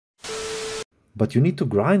But you need to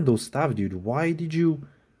grind those stuff, dude. Why do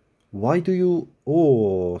you...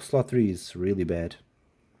 Oh, slot 3 is really bad.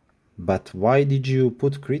 But why did you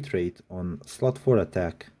put crit rate on slot 4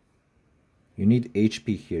 attack? You need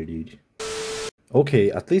HP here, dude. Okay,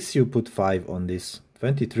 at least you put 5 on this.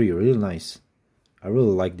 23, really nice. I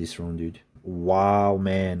really like this rune, dude. Wow,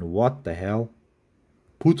 man, what the hell?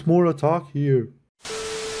 Put more attack here.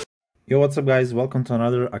 Yo, what's up guys? Welcome to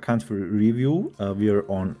another account for review. We are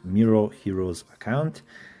on Miro Heroes account.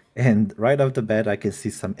 And right off the bat, I can see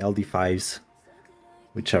some LD5s,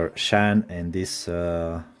 which are Shan and this,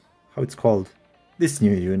 how it's called? This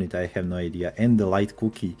new unit, I have no idea. And the Light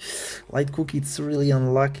Cookie. Light Cookie, it's really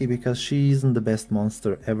unlucky because she isn't the best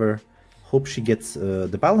monster ever. Hope she gets,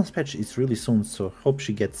 the balance patch is really soon, so hope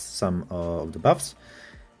she gets some of the buffs.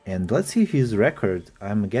 And let's see his record.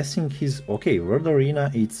 I'm guessing he's, okay, World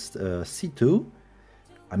Arena, it's C2.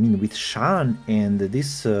 I mean, with Shan and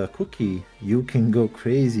this Cookie, you can go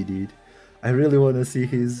crazy, dude. I really want to see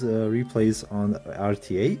his replays on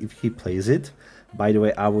RTA if he plays it. By the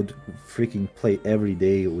way, I would freaking play every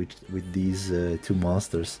day with these two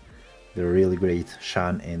monsters. They're really great,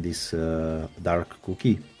 Shan and this Dark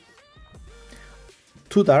Cookie.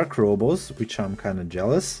 Two Dark Robos, which I'm kind of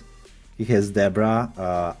jealous. He has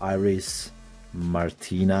Debra, Iris,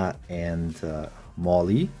 Martina, and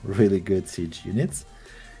Molly. Really good siege units.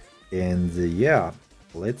 And yeah,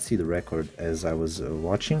 let's see the record as I was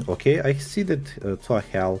watching. Okay, I see that to a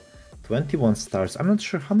hell, 21 stars. I'm not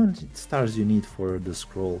sure how many stars you need for the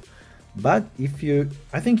scroll, but if you,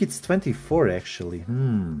 I think it's 24 actually.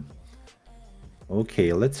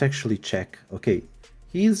 Okay, let's actually check. Okay,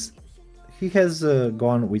 he has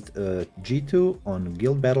gone with G2 on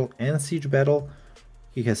Guild Battle and Siege Battle.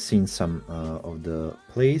 He has seen some of the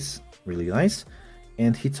plays, really nice.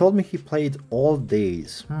 And he told me he played all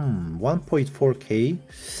days. 1.4k.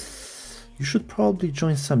 You should probably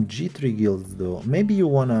join some G3 guilds though. Maybe you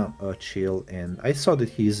wanna chill. And I saw that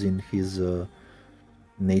he's in his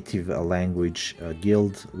native language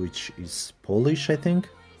guild, which is Polish, I think.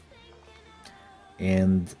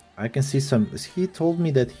 And I can see some... He told me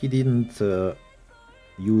that he didn't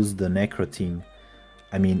use the Necro team.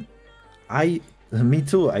 I mean, me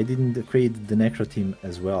too, I didn't create the Necro team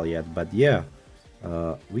as well yet, but yeah.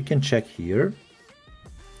 We can check here.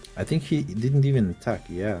 I think he didn't even attack.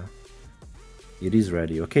 Yeah, it is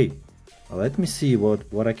ready. Okay, let me see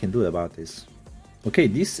what I can do about this. Okay,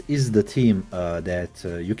 this is the team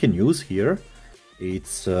that you can use here.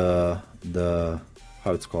 It's the,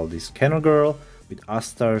 how it's called, this Cannon Girl with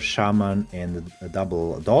Astar, Shaman, and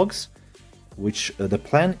double dogs. Which the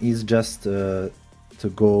plan is just to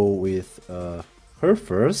go with her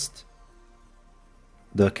first,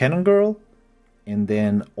 the Cannon Girl. And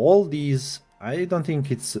then all these, I don't think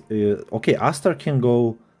it's... okay, Astar can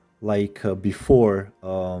go like before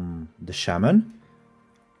the Shaman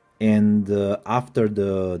and after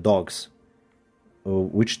the dogs,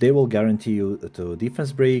 which they will guarantee you to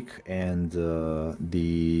defense break and to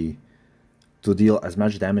deal as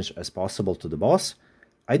much damage as possible to the boss.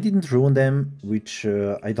 I didn't ruin them, which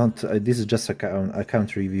I don't... this is just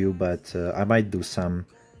account review, but I might do some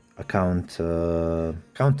account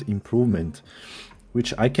improvement,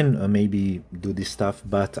 which I can maybe do this stuff,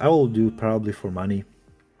 but I will do probably for money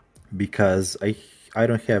because I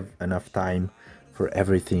don't have enough time for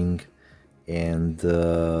everything, and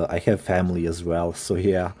I have family as well, so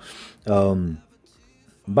yeah.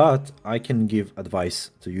 But I can give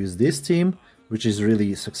advice to use this team, which is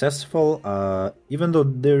really successful, even though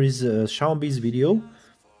there is a Xiaomi's video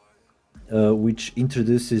which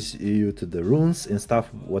introduces you to the runes and stuff,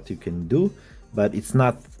 what you can do, but it's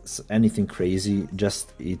not anything crazy,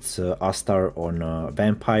 just it's Astar on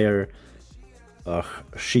Vampire,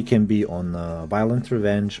 she can be on Violent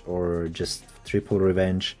Revenge or just Triple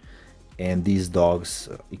Revenge, and these dogs,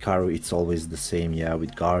 Ikaru, it's always the same, yeah,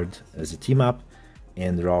 with Guard as a team up,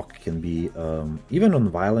 and Rock can be even on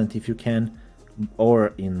Violent if you can,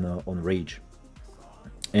 or in on Rage.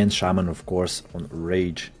 And Shaman, of course, on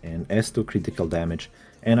Rage and S2 critical damage.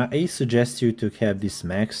 And I suggest you to have this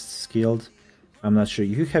maxed skilled. I'm not sure.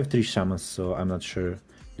 You have 3 Shamans, so I'm not sure.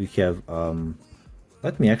 Do you have...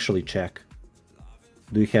 let me actually check.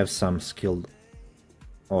 Do you have some skilled...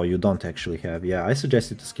 Oh, you don't actually have. Yeah, I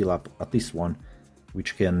suggest you to skill up at least one,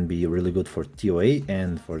 which can be really good for TOA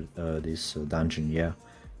and for this dungeon, yeah.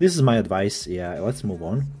 This is my advice, yeah, let's move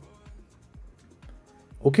on.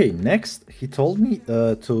 Okay, next he told me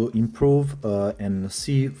to improve and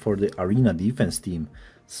see for the arena defense team,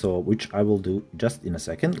 so which I will do just in a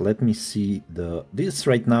second. Let me see this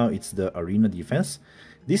right now. It's the arena defense.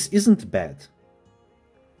 This isn't bad.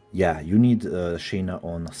 Yeah, you need Shayna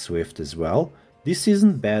on Swift as well. This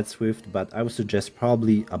isn't bad Swift, but I would suggest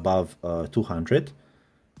probably above 200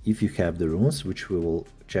 if you have the runes, which we will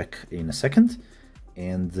check in a second.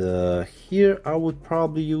 And here I would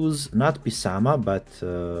probably use not Bisama, but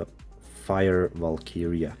Fire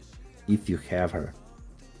Valkyria, if you have her.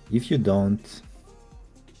 If you don't,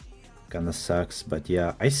 kinda sucks, but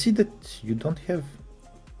yeah, I see that you don't have...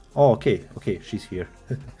 Oh, okay, she's here.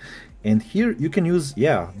 And here you can use,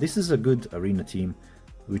 yeah, this is a good arena team,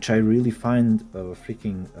 which I really find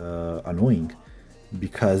freaking annoying,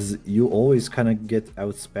 because you always kind of get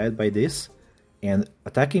outsped by this, and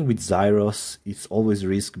attacking with Zyros, it's always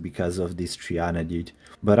risk because of this Triana dude.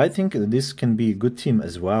 But I think this can be a good team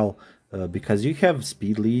as well, because you have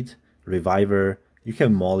Speed Lead, Reviver, you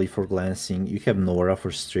have Molly for glancing, you have Nora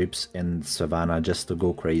for strips, and Savannah just to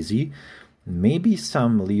go crazy. Maybe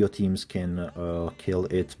some Leo teams can kill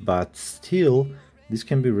it, but still, this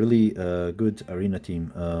can be really a good arena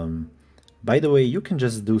team. By the way, you can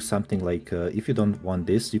just do something like, if you don't want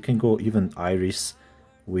this, you can go even Iris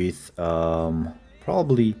with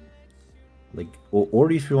probably, like,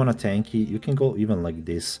 or if you want a tanky, you can go even like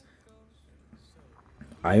this.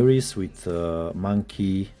 Iris with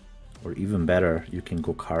Monkey, or even better, you can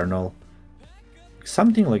go Carnal.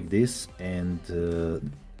 Something like this, and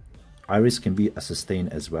Iris can be a sustain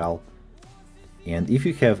as well. And if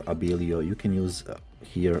you have Abilio, you can use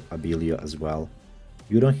here Abilio as well.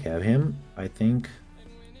 You don't have him, I think,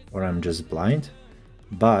 or I'm just blind.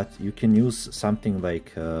 But you can use something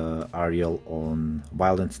like Ariel on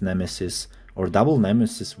Violent Nemesis or Double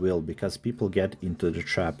Nemesis Will, because people get into the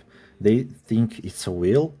trap. They think it's a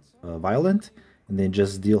Will, Violent, and they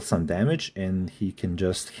just deal some damage and he can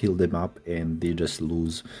just heal them up and they just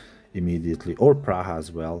lose immediately. Or Praha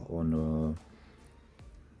as well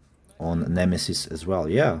on Nemesis as well.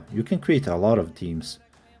 Yeah, you can create a lot of teams.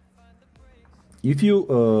 If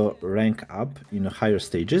you rank up in higher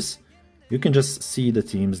stages, you can just see the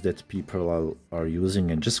teams that people are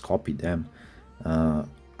using and just copy them.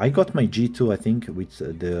 I got my G2, I think, with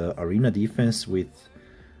the arena defense with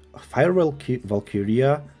Fire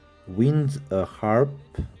Valkyria, Wind Harp,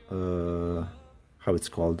 how it's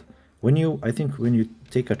called. I think when you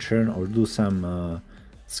take a turn or do some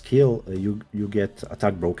skill, you get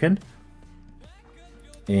attack broken.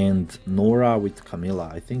 And Nora with Camilla,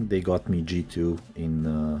 I think they got me G2 in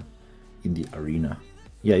the arena.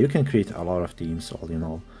 Yeah, you can create a lot of teams all in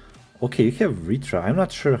all. Okay, you have Ritra. I'm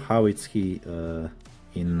not sure how it's he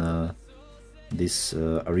in this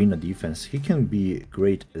arena defense. He can be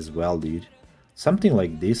great as well, dude. Something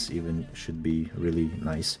like this even should be really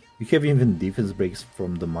nice. You have even defense breaks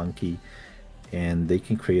from the Monkey, and they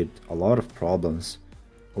can create a lot of problems.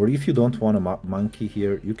 Or if you don't want a Monkey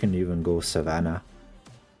here, you can even go Savannah.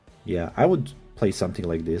 Yeah, I would play something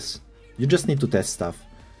like this. You just need to test stuff.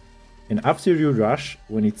 And after you rush,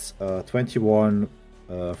 when it's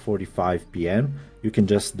 21:45 p.m., you can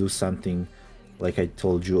just do something like I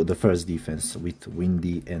told you, the first defense with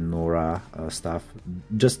Windy and Nora stuff,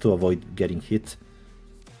 just to avoid getting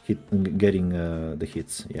getting the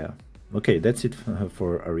hits. Yeah. Okay, that's it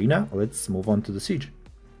for Arena. Let's move on to the Siege.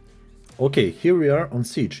 Okay, here we are on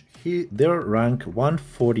Siege. They're rank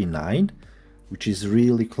 149, which is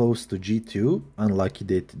really close to G2. Unlucky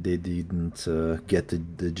that they didn't get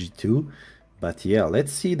the G2. But yeah,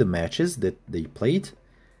 let's see the matches that they played.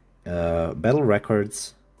 Battle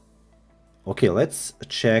records. Okay, let's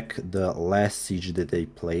check the last Siege that they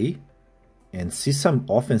play and see some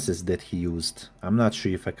offenses that he used. I'm not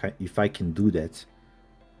sure if I can do that,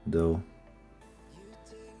 though.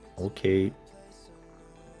 Okay.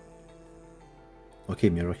 Okay,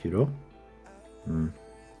 Mirror Hero.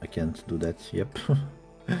 I can't do that. Yep.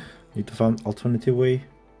 Need to find alternative way.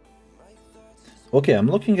 Okay, I'm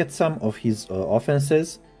looking at some of his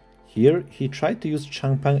offenses. Here, he tried to use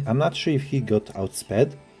Changpang. I'm not sure if he got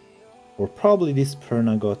outsped, or probably this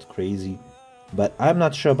Perna got crazy. But I'm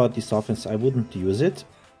not sure about this offense. I wouldn't use it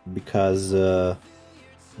because,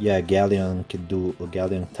 yeah, Galleon can do a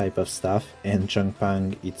Galleon type of stuff, and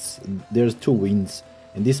Changpang, there's two wins.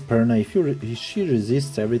 And this Perna, if she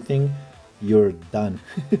resists everything, you're done.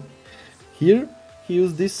 Here, he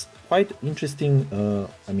used this quite interesting,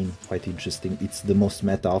 quite interesting, it's the most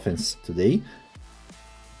meta offense today.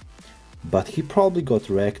 But he probably got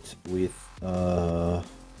wrecked with,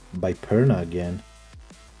 by Perna again.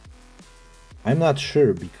 I'm not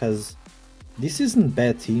sure, because this isn't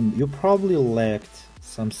bad team. You probably lacked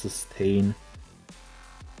some sustain.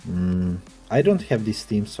 I don't have this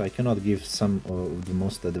team, so I cannot give some of the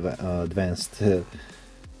most advanced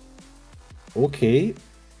okay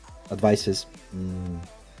advices.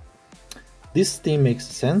 This team makes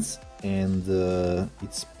sense, and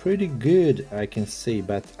it's pretty good, I can say,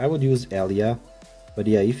 but I would use Alia. But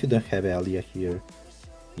yeah, if you don't have Alia here,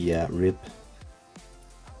 yeah, rip.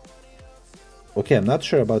 Okay, I'm not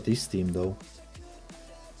sure about this team though.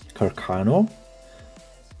 Carcano?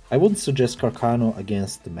 I wouldn't suggest Carcano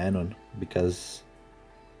against the Manon, because,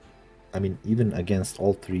 I mean, even against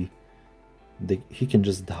all three, he can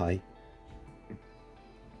just die.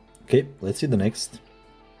 Okay, let's see the next.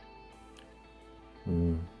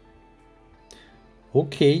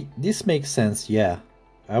 Okay, this makes sense, yeah.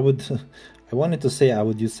 I would... I wanted to say I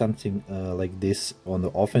would use something like this on the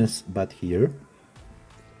offense, but here,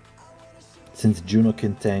 since Juno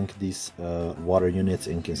can tank these water units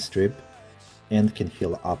and can strip, and can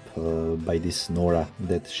heal up by this Nora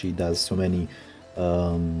that she does so many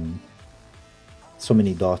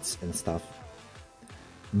dots and stuff.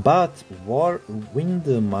 But Wind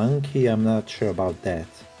Monkey, I'm not sure about that.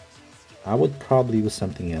 I would probably use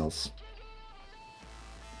something else.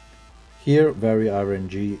 Here, very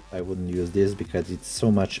RNG, I wouldn't use this because it's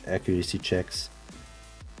so much accuracy checks.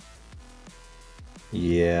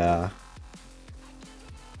 Yeah.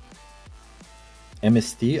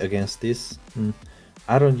 MST against this?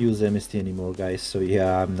 I don't use MST anymore, guys, so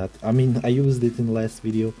yeah, I mean, I used it in the last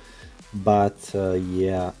video, but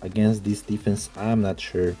yeah, against this defense, I'm not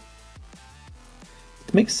sure.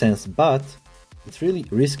 It makes sense, but it's really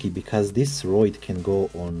risky because this Roid can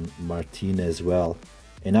go on Martina as well.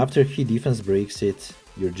 And after he defense breaks it,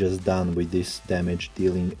 you're just done with this damage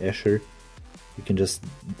dealing Escher. You can just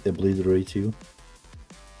obliterate you.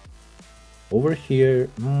 Over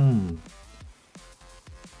here,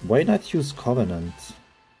 why not use Covenant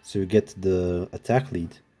so you get the attack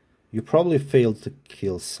lead? You probably failed to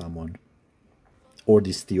kill someone. Or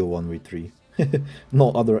this steal 1v3.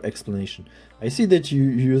 No other explanation. I see that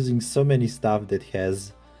you're using so many stuff that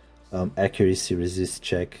has accuracy resist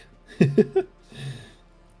check.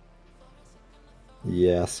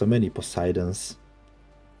 Yeah, so many Poseidons.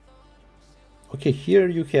 Okay, here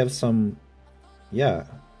you have some, yeah,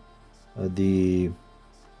 the,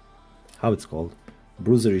 how it's called,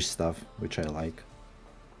 bruiserish stuff, which I like.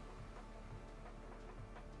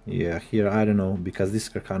 Yeah, here, I don't know, because this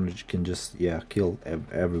Carcano can just, yeah, kill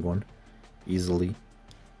everyone easily.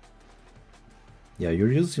 Yeah,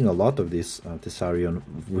 you're using a lot of this Thessarion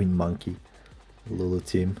Wind Monkey Lulu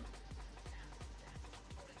team.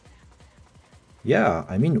 Yeah,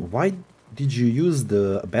 I mean, why did you use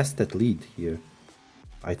the Bastet lead here?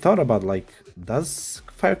 I thought about, like, does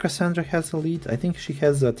Fire Cassandra has a lead? I think she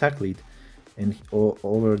has attack lead. And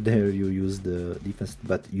over there you use the defense,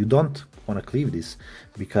 but you don't want to cleave this,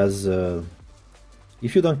 because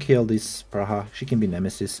if you don't kill this Praha, she can be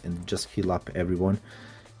Nemesis and just heal up everyone.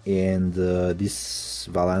 And this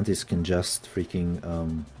Valantis can just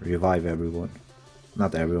freaking revive everyone.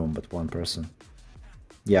 Not everyone, but one person.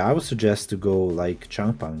 Yeah, I would suggest to go like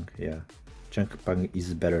Changpang. Yeah, Changpang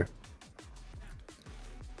is better.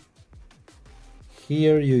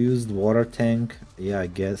 Here you used water tank. Yeah, I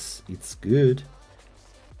guess it's good.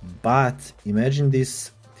 But imagine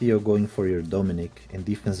this Theo going for your Dominic and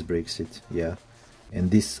defense breaks it. Yeah,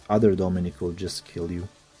 and this other Dominic will just kill you.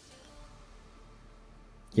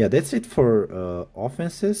 Yeah, that's it for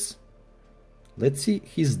offenses. Let's see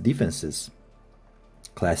his defenses.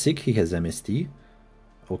 Classic, he has MST.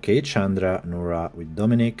 Okay, Chandra, Nora with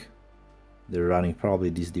Dominic. They're running probably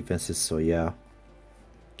these defenses, so yeah,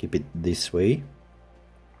 keep it this way.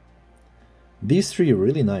 These three are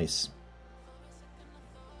really nice.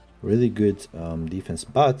 Really good defense,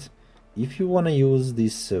 but if you want to use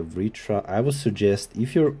this Vritra, I would suggest,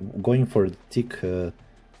 if you're going for tick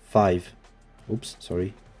 5, oops,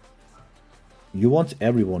 sorry, you want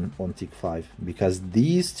everyone on tick 5, because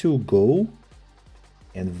these two go,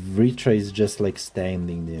 and Vritra is just like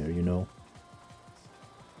standing there, you know.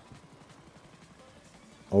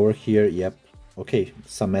 Over here, yep, okay,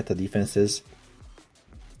 some meta defenses.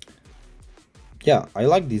 Yeah, I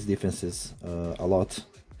like these defenses a lot,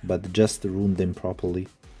 but just ruin them properly.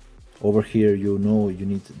 Over here, you know, you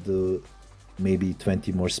need the maybe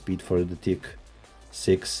 20 more speed for the tick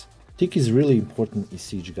 6. Tick is really important in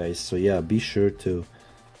Siege, guys, so yeah, be sure to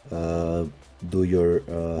do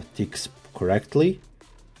your ticks correctly.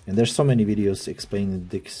 And there's so many videos explaining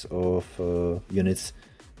the ticks of units.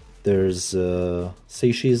 There's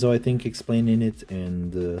Seishizo, I think, explaining it,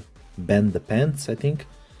 and Ben the Pants, I think,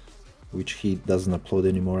 which he doesn't upload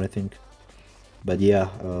anymore, I think. But yeah,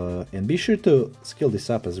 and be sure to skill this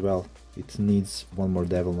up as well. It needs one more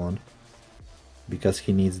Devil One, because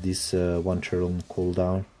he needs this one churn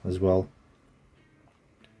cooldown as well.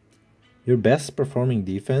 Your best performing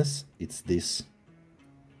defense, it's this.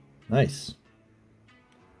 Nice.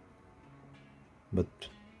 But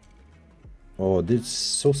oh, this is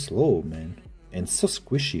so slow, man, and so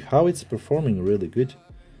squishy. How it's performing really good.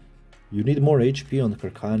 You need more HP on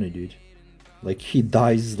Karkani, dude. Like, he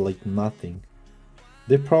dies like nothing.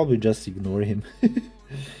 They probably just ignore him.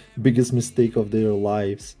 Biggest mistake of their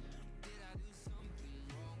lives.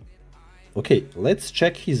 Okay, let's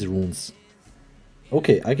check his runes.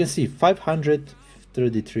 Okay, I can see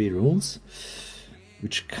 533 runes,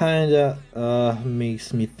 which kinda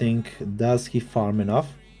makes me think, does he farm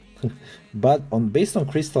enough? But based on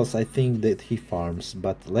crystals, I think that he farms.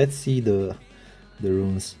 But let's see the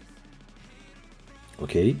runes.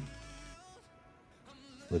 Okay,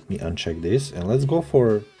 let me uncheck this and let's go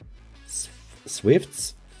for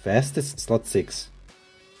Swift's fastest slot 6.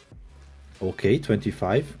 Okay,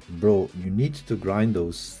 25. Bro, you need to grind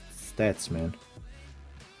those stats, man.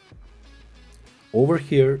 Over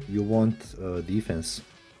here, you want defense.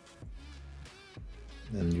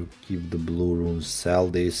 And you keep the blue runes, sell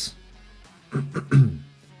this.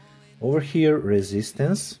 Over here,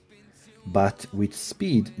 resistance. But with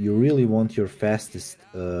speed, you really want your fastest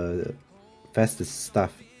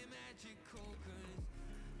stuff.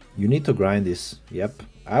 You need to grind this. Yep,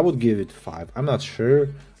 I would give it 5. I'm not sure.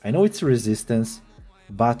 I know it's resistance,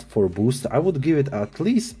 but for boost, I would give it at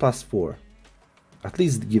least +4. At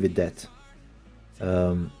least give it that.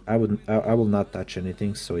 I will not touch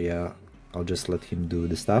anything. So yeah, I'll just let him do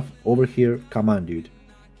the stuff. Over here, come on, dude.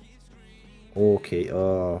 Okay.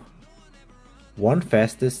 One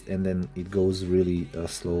fastest and then it goes really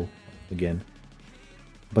slow again.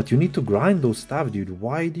 But you need to grind those stuff, dude.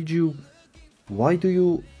 Why do you...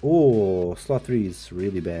 Oh, slot 3 is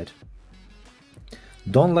really bad.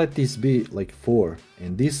 Don't let this be like 4.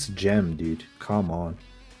 And this gem, dude, come on.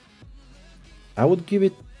 I would give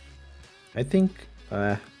it... I think...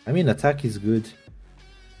 I mean, attack is good.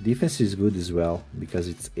 Defense is good as well, because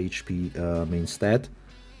it's HP main stat.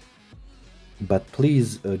 But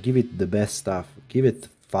please give it the best stuff. Give it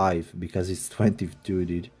 5 because it's 22,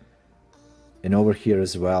 dude. And over here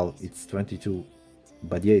as well, it's 22.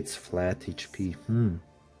 But yeah, it's flat HP.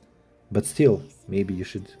 But still, maybe you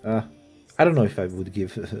should... I don't know if I would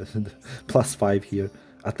give +5 here.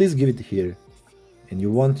 At least give it here. And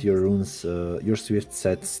you want your runes, your Swift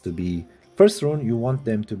sets to be... First rune, you want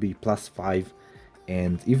them to be +5.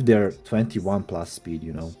 And if they're 21 plus speed,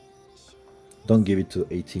 you know. Don't give it to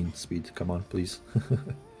 18 speed, come on, please.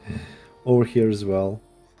 Over here as well.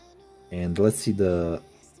 And let's see the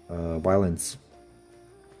violence.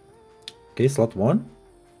 Okay, slot 1.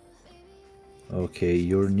 Okay,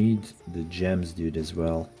 you need the gems, dude, as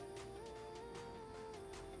well.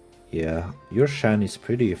 Yeah, your Shan is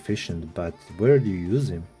pretty efficient, but where do you use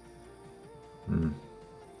him?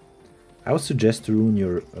 I would suggest to ruin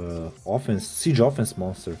your siege offense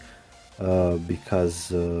monster,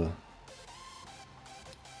 because I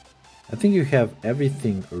think you have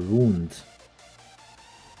everything ruined.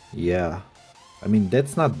 Yeah, I mean,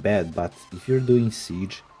 that's not bad, but if you're doing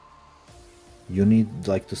siege, you need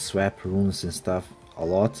like to swap runes and stuff a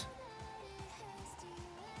lot.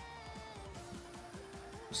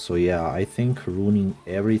 So yeah, I think ruining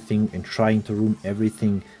everything and trying to ruin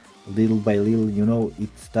everything little by little, you know, it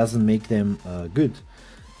doesn't make them good.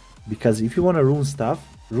 Because if you want to ruin stuff,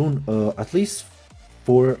 ruin at least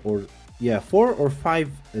 4 or 5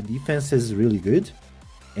 defenses really good,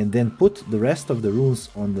 and then put the rest of the runes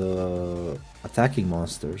on the attacking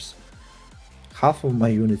monsters. Half of my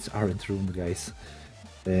units aren't ruined, guys,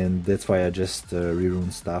 and that's why I just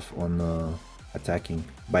re-rune stuff on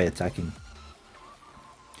by attacking.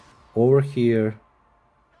 Over here,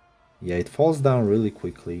 yeah, it falls down really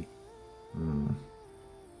quickly.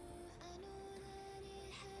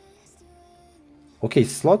 Okay,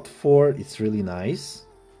 slot 4, it's really nice.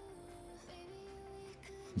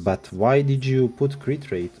 But why did you put crit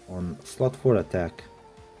rate on slot 4 attack?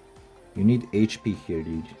 You need HP here,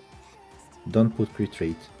 dude. Don't put crit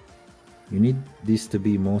rate. You need this to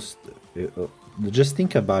be most... just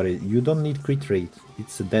think about it. You don't need crit rate.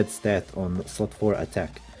 It's a dead stat on slot 4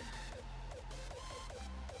 attack.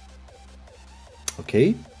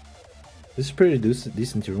 Okay. This is pretty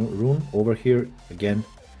decent rune. Over here, again,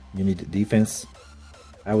 you need defense.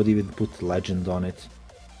 I would even put legend on it.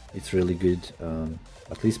 It's really good.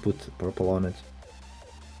 At least put purple on it.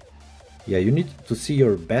 Yeah, you need to see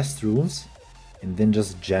your best runes and then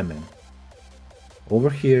just gem them. Over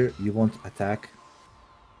here, you want attack,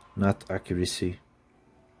 not accuracy.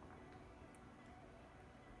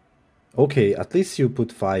 Okay, at least you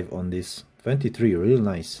put 5 on this. 23, really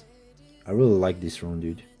nice. I really like this rune,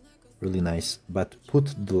 dude. Really nice. But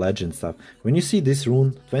put the legend stuff. When you see this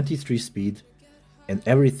rune, 23 speed, and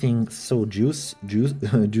everything so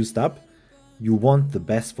juiced up, you want the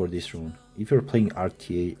best for this rune. If you're playing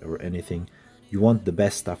RTA or anything, you want the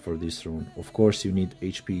best stuff for this rune. Of course, you need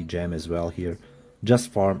HP gem as well here.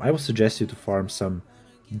 Just farm. I would suggest you to farm some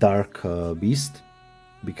Dark Beast,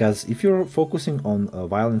 because if you're focusing on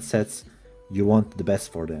violent sets, you want the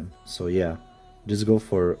best for them. So yeah, just go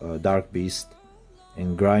for Dark Beast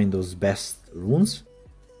and grind those best runes.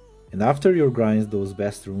 And after you grind those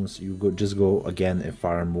best runes, you just go again and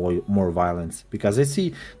farm more violence. Because I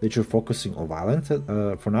see that you're focusing on violent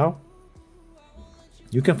for now.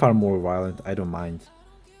 You can farm more violent, I don't mind.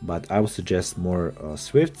 But I would suggest more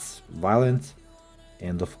swifts, violent,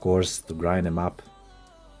 and of course to grind them up.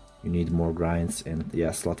 You need more grinds, and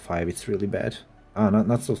yeah, slot 5, it's really bad. Ah,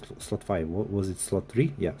 not so slot 5, what was it, slot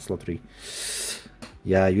 3? Yeah, slot 3.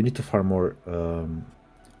 Yeah, you need to farm more.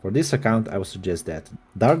 For this account, I would suggest that.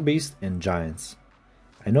 Dark Beast and Giants.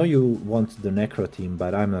 I know you want the Necro team,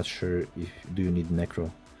 but I'm not sure if do you need Necro.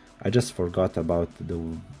 I just forgot about the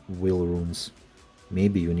will runes.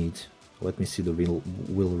 Maybe you need. Let me see the will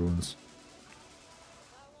runes.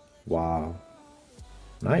 Wow.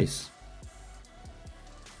 Nice.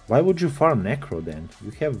 Why would you farm Necro then?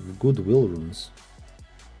 You have good will runes.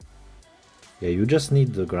 Yeah, you just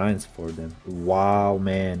need the grinds for them. Wow,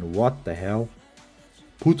 man, what the hell?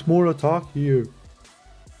 Put more attack here.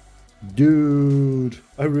 Dude,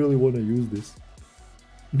 I really want to use this.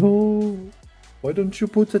 No, why don't you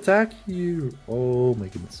put attack here? Oh my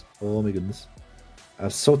goodness, oh my goodness.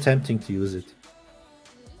 I'm so tempting to use it.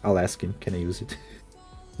 I'll ask him, can I use it?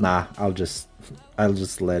 Nah, I'll just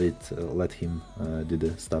let him do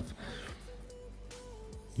the stuff.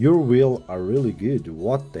 Your will are really good.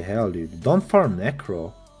 What the hell, dude? Don't farm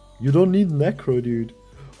Necro. You don't need Necro, dude.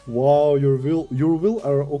 Wow, your will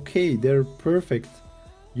are okay. They're perfect.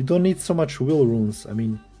 You don't need so much will runes. I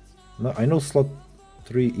mean, no, I know slot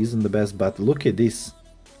 3 isn't the best, but look at this.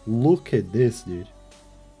 Look at this, dude.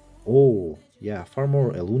 Oh, yeah, far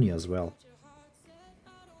more Elunia as well.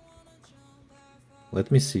 Let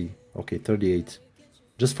me see. Okay, 38.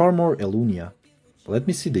 Just far more Elunia. Let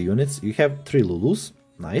me see the units. You have 3 Lulus.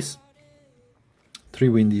 Nice. 3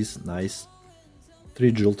 Windies. Nice.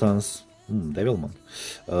 3 Jultans. Devilman.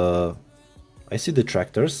 I see the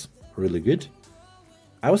Tractors. Really good.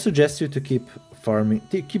 I would suggest you to keep farming,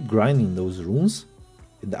 keep grinding those runes.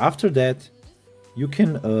 And after that, you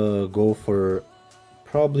can go for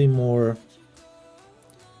probably more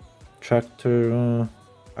Tractor.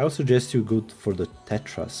 I would suggest you go for the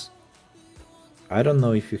Tetras. I don't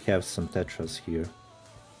know if you have some Tetras here.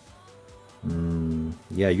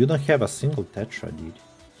 Yeah, you don't have a single Tetra, dude.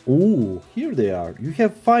 Ooh, here they are. You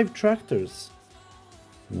have 5 Tractors.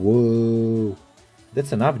 Whoa.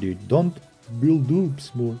 That's enough, dude. Don't build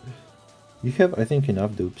dupes more. You have, I think,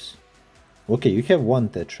 enough dupes. Okay, you have 1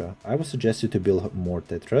 Tetra. I would suggest you to build more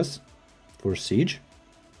Tetras for Siege.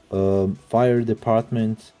 Fire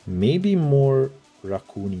Department. Maybe more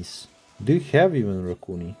Raccoonis. Do you have even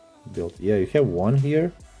Raccooni built? Yeah, you have 1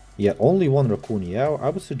 here. Yeah, only 1 Raccoon. Yeah, I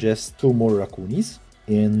would suggest 2 more Raccoonis.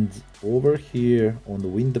 And over here on the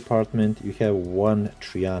Wind Department, you have 1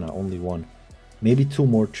 Triana, only 1. Maybe 2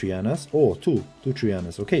 more Trianas. Oh, 2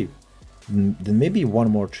 Trianas. Okay, then maybe 1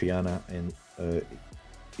 more Triana, and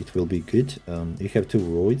it will be good. You have 2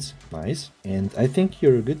 Roids, nice. And I think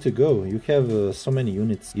you're good to go. You have so many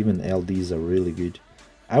units. Even LDs are really good.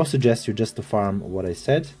 I would suggest you just to farm what I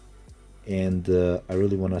said, and I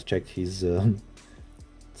really want to check his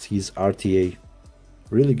RTA.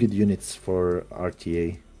 Really good units for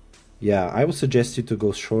RTA. Yeah, I would suggest you to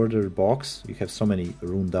go shorter box. You have so many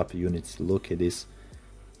runed up units. Look at this.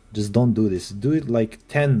 Just don't do this. Do it like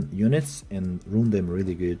 10 units and rune them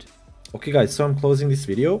really good. Okay guys, so I'm closing this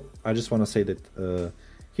video. I just want to say that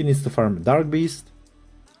he needs to farm Dark Beast,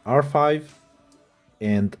 R5,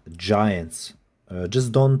 and Giants.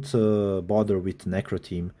 Just don't bother with Necro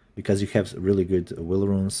team, because you have really good will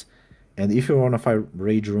runes. And if you want to fight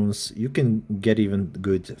rage runes, you can get even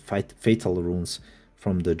good fatal runes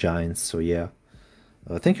from the Giants. So yeah,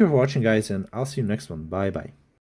 thank you for watching guys, and I'll see you next one. Bye bye.